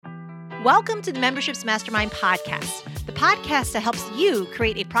Welcome to the Memberships Mastermind podcast, the podcast that helps you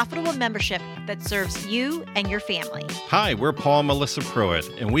create a profitable membership that serves you and your family. Hi, we're Paul and Melissa Pruitt,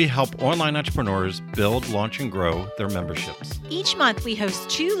 and we help online entrepreneurs build, launch, and grow their memberships. Each month, we host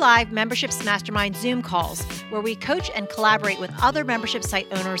 2 live Memberships Mastermind Zoom calls where we coach and collaborate with other membership site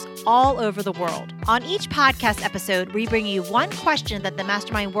owners all over the world. On each podcast episode, we bring you one question that the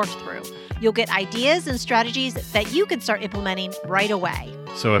mastermind worked through. You'll get ideas and strategies that you can start implementing right away.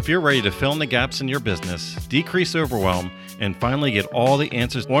 So if you're ready to fill in the gaps in your business, decrease overwhelm, and finally get all the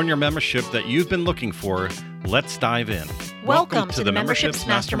answers on your membership that you've been looking for, let's dive in. Welcome to the Memberships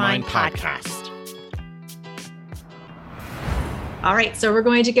Mastermind podcast. All right, so we're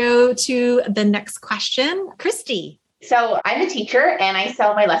going to go to the next question. Christy. So I'm a teacher and I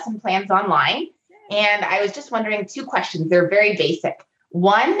sell my lesson plans online. And I was just wondering 2 questions. They're very basic.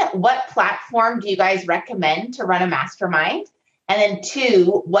 1, what platform do you guys recommend to run a mastermind? And then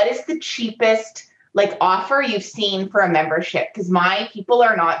 2, what is the cheapest offer you've seen for a membership? Because my people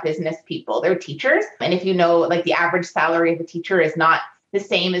are not business people, they're teachers. And if you know, the average salary of a teacher is not the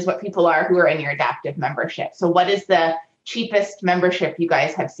same as what people are who are in your adaptive membership. So what is the cheapest membership you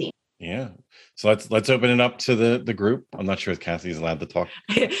guys have seen? Yeah. So let's open it up to the group. I'm not sure if Kathy's allowed to talk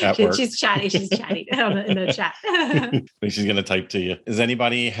at work. She's chatting in the chat. I think she's going to type to you. Does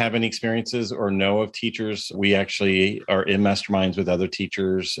anybody have any experiences or know of teachers? We actually are in masterminds with other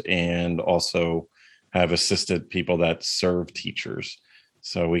teachers and also have assisted people that serve teachers.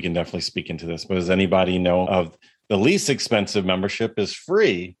 So we can definitely speak into this. But does anybody know of the least expensive membership is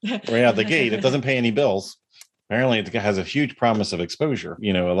free right out the gate? It doesn't pay any bills. Apparently, it has a huge promise of exposure.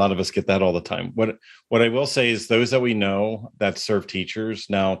 You know, a lot of us get that all the time. What I will say is those that we know that serve teachers,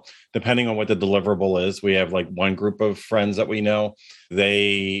 now, depending on what the deliverable is, we have one group of friends that we know.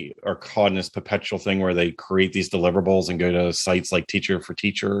 They are caught in this perpetual thing where they create these deliverables and go to sites like Teacher for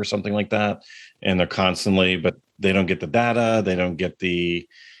Teacher or something like that. And they're constantly, but they don't get the data. They don't get the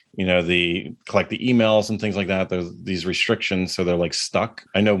collect the emails and things like that. There's these restrictions. So they're stuck.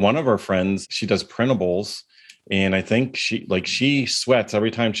 I know one of our friends, she does printables. And I think she sweats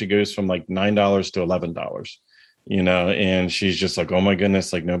every time she goes from $9 to $11, and she's just oh my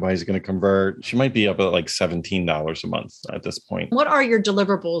goodness, nobody's going to convert. She might be up at $17 a month at this point. What are your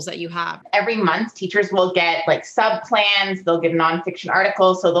deliverables that you have? Every month, teachers will get sub plans. They'll get nonfiction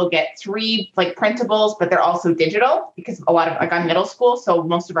articles. So they'll get 3 printables, but they're also digital because a lot of I'm middle school. So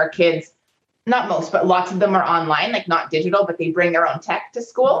most of our kids, not most, but lots of them are online, not digital, but they bring their own tech to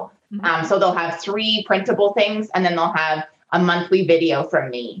school. So they'll have 3 printable things, and then they'll have a monthly video from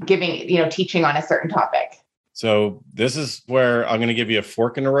me giving, teaching on a certain topic. So this is where I'm going to give you a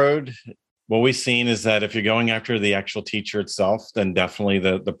fork in the road. What we've seen is that if you're going after the actual teacher itself, then definitely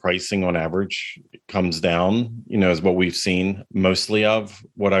the pricing on average comes down, is what we've seen mostly of.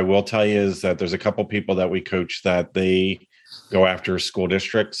 What I will tell you is that there's a couple people that we coach that they go after school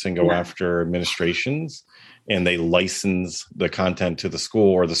districts and go after administrations, and they license the content to the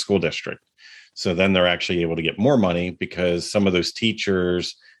school or the school district. So then they're actually able to get more money because some of those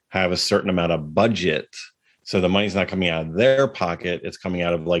teachers have a certain amount of budget. So the money's not coming out of their pocket. It's coming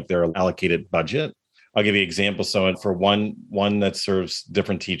out of their allocated budget. I'll give you an example. So for one that serves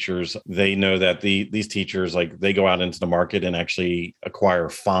different teachers, they know that these teachers, they go out into the market and actually acquire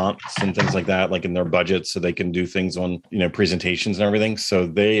fonts and things like that, in their budget, so they can do things on, presentations and everything. So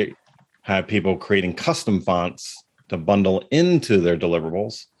they have people creating custom fonts to bundle into their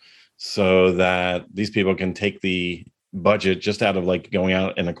deliverables so that these people can take the budget just out of going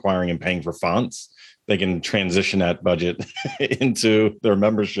out and acquiring and paying for fonts. They can transition that budget into their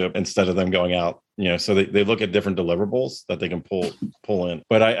membership instead of them going out, so they look at different deliverables that they can pull in.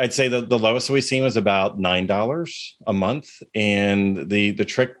 But I'd say that the lowest we've seen was about $9 a month. And the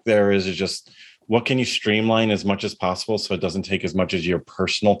trick there is just, what can you streamline as much as possible so it doesn't take as much as your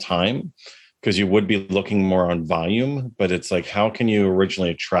personal time? Because you would be looking more on volume, but it's how can you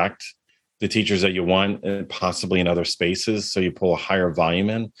originally attract the teachers that you want, and possibly in other spaces, so you pull a higher volume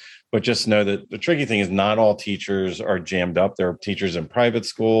in. But just know that the tricky thing is not all teachers are jammed up. There are teachers in private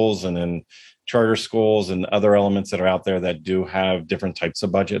schools and in charter schools and other elements that are out there that do have different types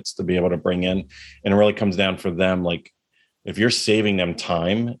of budgets to be able to bring in. And it really comes down for them, if you're saving them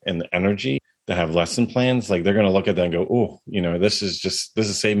time and energy to have lesson plans, they're going to look at that and go, oh, this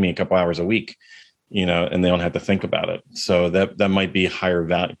is saving me a couple hours a week, and they don't have to think about it. So that might be higher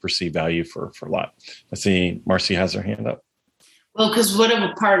value, perceived value for a lot. I see Marcy has her hand up. Well, because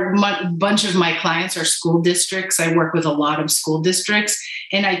bunch of my clients are school districts. I work with a lot of school districts,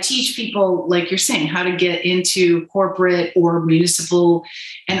 and I teach people, like you're saying, how to get into corporate or municipal.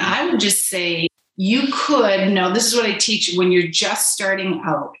 And I would just say, you could, no, this is what I teach when you're just starting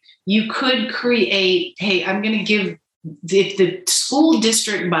out. You could create, hey, I'm going to give, if the school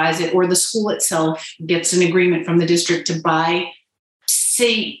district buys it or the school itself gets an agreement from the district to buy,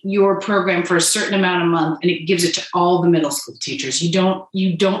 say, your program for a certain amount a month, and it gives it to all the middle school teachers.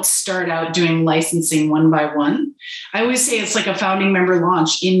 You don't start out doing licensing one by one. I always say it's like a founding member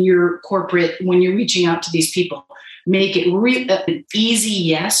launch in your corporate when you're reaching out to these people. Make it an easy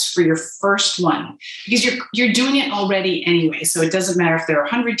yes for your first one, because you're doing it already anyway. So it doesn't matter if there are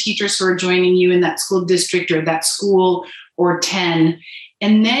 100 teachers who are joining you in that school district or that school, or 10.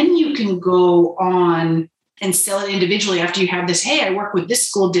 And then you can go on and sell it individually after you have this, hey, I work with this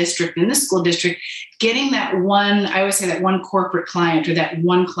school district and this school district. Getting that one, I always say that one corporate client or that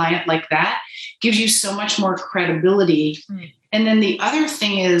one client like that gives you so much more credibility. And then the other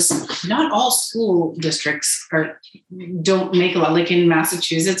thing is, not all school districts don't make a lot. Like in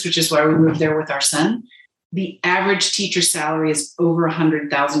Massachusetts, which is why we moved there with our son, the average teacher salary is over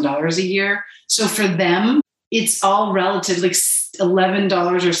 $100,000 a year. So for them, it's all relative. Like $11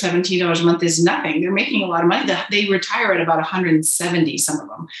 or $17 a month is nothing. They're making a lot of money. They retire at about 170, some of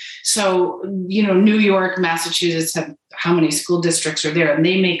them. So, New York, Massachusetts have how many school districts are there, and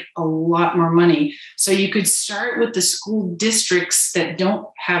they make a lot more money. So you could start with the school districts that don't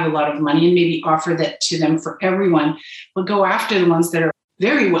have a lot of money and maybe offer that to them for everyone, but go after the ones that are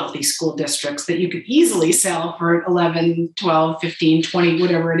very wealthy school districts that you could easily sell for 11, 12, 15, 20,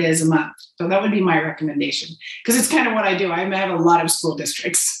 whatever it is a month. So that would be my recommendation, because it's kind of what I do. I have a lot of school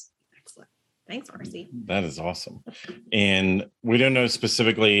districts. Excellent. Thanks, Marcy. That is awesome. And we don't know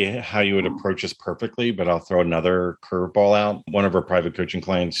specifically how you would approach this perfectly, but I'll throw another curveball out. One of our private coaching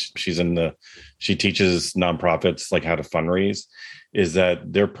clients, she teaches nonprofits like how to fundraise, is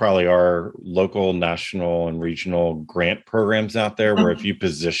that there probably are local, national, and regional grant programs out there where if you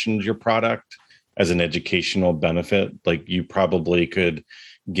positioned your product as an educational benefit, like you probably could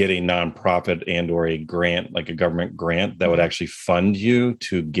get a nonprofit and or a grant, like a government grant that would actually fund you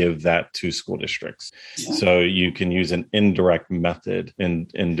to give that to school districts. Yeah. So you can use an indirect method in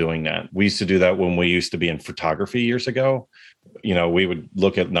doing that. We used to do that when we used to be in photography years ago. We would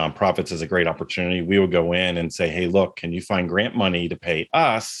look at nonprofits as a great opportunity. We would go in and say, hey, look, can you find grant money to pay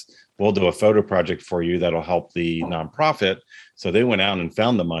us? We'll do a photo project for you that'll help the nonprofit. So they went out and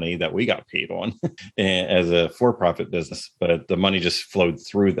found the money that we got paid on as a for-profit business, but the money just flowed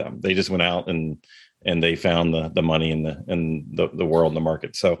through them. They just went out and they found the money in the world, in the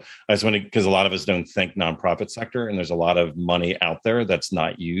market. So I just wanted, because a lot of us don't think nonprofit sector, and there's a lot of money out there that's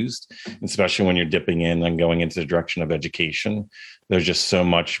not used, especially when you're dipping in and going into the direction of education. There's just so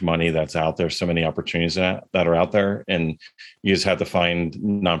much money that's out there, so many opportunities that are out there, and you just have to find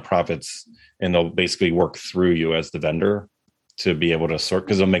nonprofits, and they'll basically work through you as the vendor to be able to sort,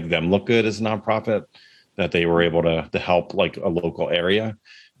 because they'll make them look good as a nonprofit, that they were able to help like a local area,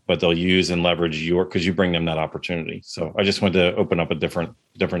 but they'll use and leverage because you bring them that opportunity. So I just wanted to open up a different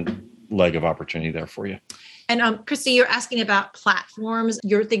leg of opportunity there for you. And Christy, you're asking about platforms.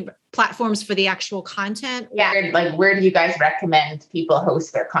 You're thinking platforms for the actual content? Yeah. Like, where do you guys recommend people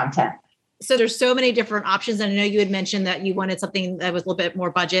host their content? So there's so many different options. And I know you had mentioned that you wanted something that was a little bit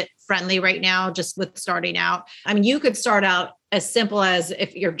more budget friendly right now, just with starting out. I mean, you could start out as simple as,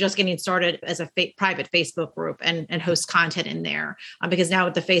 if you're just getting started, as a private Facebook group and host content in there. Because now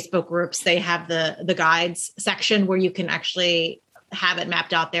with the Facebook groups, they have the guides section where you can actually have it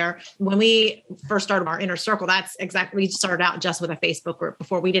mapped out there. When we first started our inner circle, that's exactly, we started out just with a Facebook group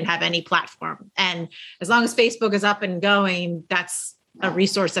before we didn't have any platform. And as long as Facebook is up and going, that's a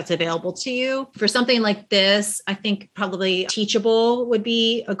resource that's available to you. For something like this, I think probably Teachable would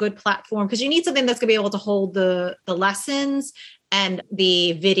be a good platform, because you need something that's going to be able to hold the lessons and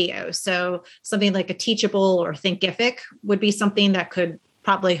the video. So something like a Teachable or Thinkific would be something that could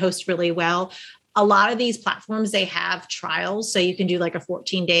probably host really well. A lot of these platforms, they have trials. So you can do like a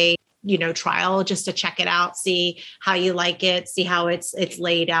 14-day trial just to check it out, see how you like it, see how it's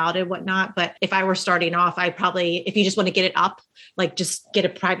laid out and whatnot. But if I were starting off, I probably, if you just want to get it up, like just get a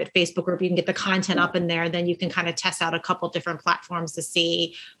private Facebook group, you can get the content up in there. Then you can kind of test out a couple different platforms to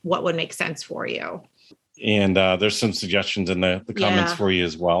see what would make sense for you. And there's some suggestions in the comments for you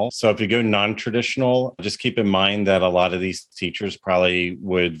as well. So if you go non-traditional, just keep in mind that a lot of these teachers probably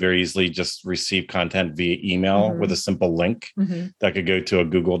would very easily just receive content via email with a simple link that could go to a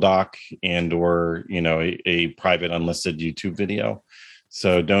Google Doc and or, a private unlisted YouTube video.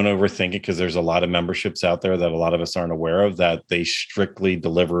 So don't overthink it, because there's a lot of memberships out there that a lot of us aren't aware of that they strictly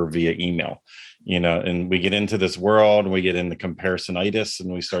deliver via email. And we get into this world, we get into comparisonitis,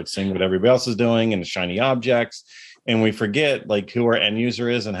 and we start seeing what everybody else is doing and the shiny objects. And we forget like who our end user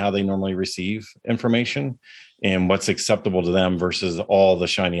is and how they normally receive information and what's acceptable to them versus all the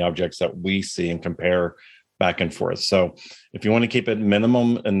shiny objects that we see and compare back and forth. So if you want to keep it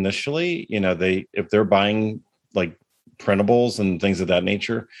minimum initially, if they're buying like printables and things of that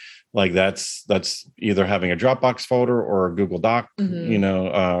nature, like that's either having a Dropbox folder or a Google Doc,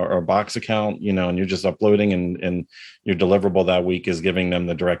 or a Box account, and you're just uploading and your deliverable that week is giving them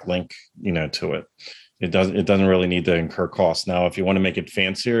the direct link, to it. It doesn't really need to incur costs. Now, if you want to make it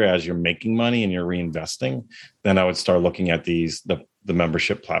fancier as you're making money and you're reinvesting, then I would start looking at the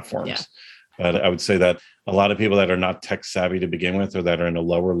membership platforms. Yeah. But I would say that a lot of people that are not tech savvy to begin with, or that are in a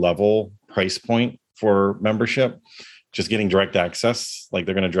lower level price point for membership, just getting direct access, like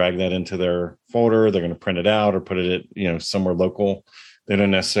they're going to drag that into their folder, they're going to print it out or put it at, somewhere local. They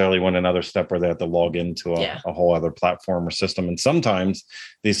don't necessarily want another step where they have to log into a whole other platform or system. And sometimes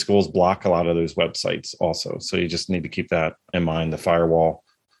these schools block a lot of those websites also. So you just need to keep that in mind. The firewall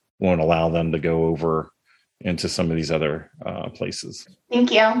won't allow them to go over into some of these other places.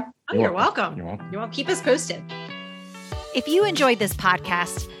 Thank you. Oh, you're welcome. You're welcome. Keep us posted. If you enjoyed this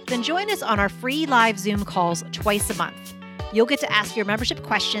podcast, then join us on our free live Zoom calls twice a month. You'll get to ask your membership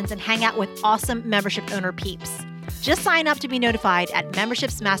questions and hang out with awesome membership owner peeps. Just sign up to be notified at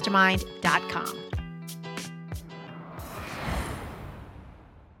membershipsmastermind.com.